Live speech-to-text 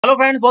Hello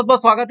friends, बहुत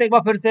बहुत स्वागत है एक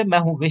बार फिर से। मैं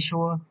हूं विश्व।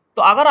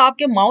 तो अगर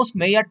आपके माउस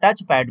में या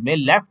टच पैड में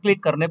लेफ्ट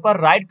क्लिक करने पर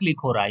राइट क्लिक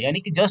हो रहा है, यानी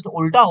कि जस्ट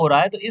उल्टा हो रहा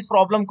है, तो इस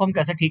प्रॉब्लम को हम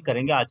कैसे ठीक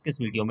करेंगे आज के इस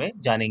वीडियो में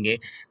जानेंगे।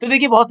 तो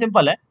देखिए, बहुत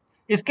सिंपल है।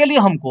 इसके लिए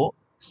हमको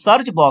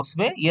सर्च बॉक्स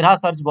में, ये रहा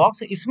सर्च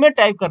बॉक्स, इसमें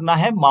टाइप करना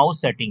है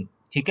माउस सेटिंग।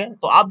 ठीक है,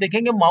 तो आप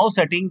देखेंगे माउस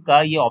सेटिंग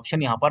का ये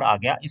ऑप्शन यहाँ पर आ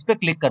गया, इस पर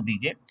क्लिक कर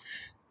दीजिए।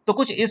 तो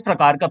कुछ इस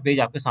प्रकार का पेज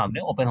आपके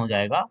सामने ओपन हो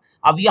जाएगा।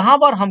 अब यहाँ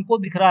पर हमको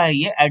दिख रहा है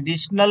ये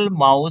एडिशनल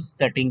माउस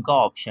सेटिंग का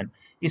ऑप्शन।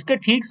 इसके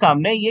ठीक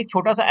सामने ये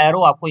छोटा सा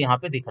एरो आपको यहाँ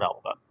पे दिख रहा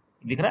होगा,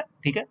 दिख रहा है?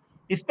 ठीक है,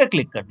 इस पे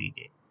क्लिक कर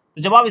दीजिए।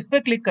 तो जब आप इस पे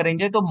क्लिक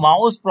करेंगे तो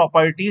माउस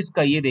प्रॉपर्टीज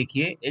का ये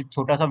देखिए एक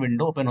छोटा सा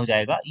विंडो ओपन हो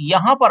जाएगा।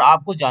 यहाँ पर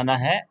आपको जाना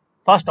है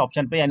फर्स्ट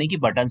ऑप्शन पे, यानी कि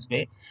बटन्स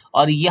पे,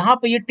 और यहाँ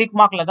पे ये टिक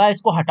मार्क लगा है,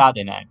 इसको हटा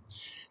देना है।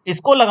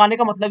 इसको लगाने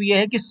का मतलब ये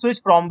है कि switch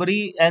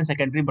primary and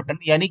secondary button,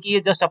 यानी कि ये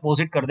जस्ट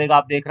अपोजिट कर देगा।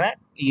 आप देख रहे हैं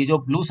ये जो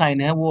ब्लू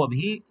साइन है वो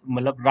अभी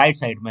मतलब राइट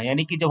साइड में है,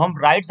 यानी कि जब हम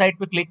राइट साइड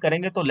पे क्लिक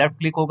करेंगे तो लेफ्ट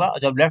क्लिक होगा, और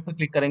जब लेफ्ट पे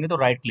क्लिक करेंगे तो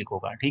राइट क्लिक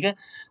होगा। ठीक है,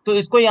 तो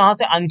इसको यहाँ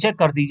से अनचेक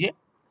कर दीजिए।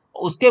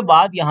 उसके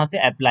बाद यहाँ से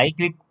अप्लाई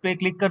क्लिक पे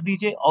क्लिक कर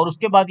दीजिए, और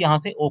उसके बाद यहाँ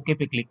से ओके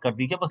पे क्लिक कर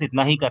दीजिए। बस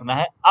इतना ही करना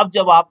है। अब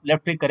जब आप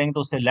लेफ्ट क्लिक करेंगे तो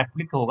उससे लेफ्ट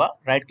क्लिक होगा,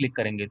 राइट क्लिक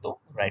करेंगे तो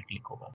राइट क्लिक होगा।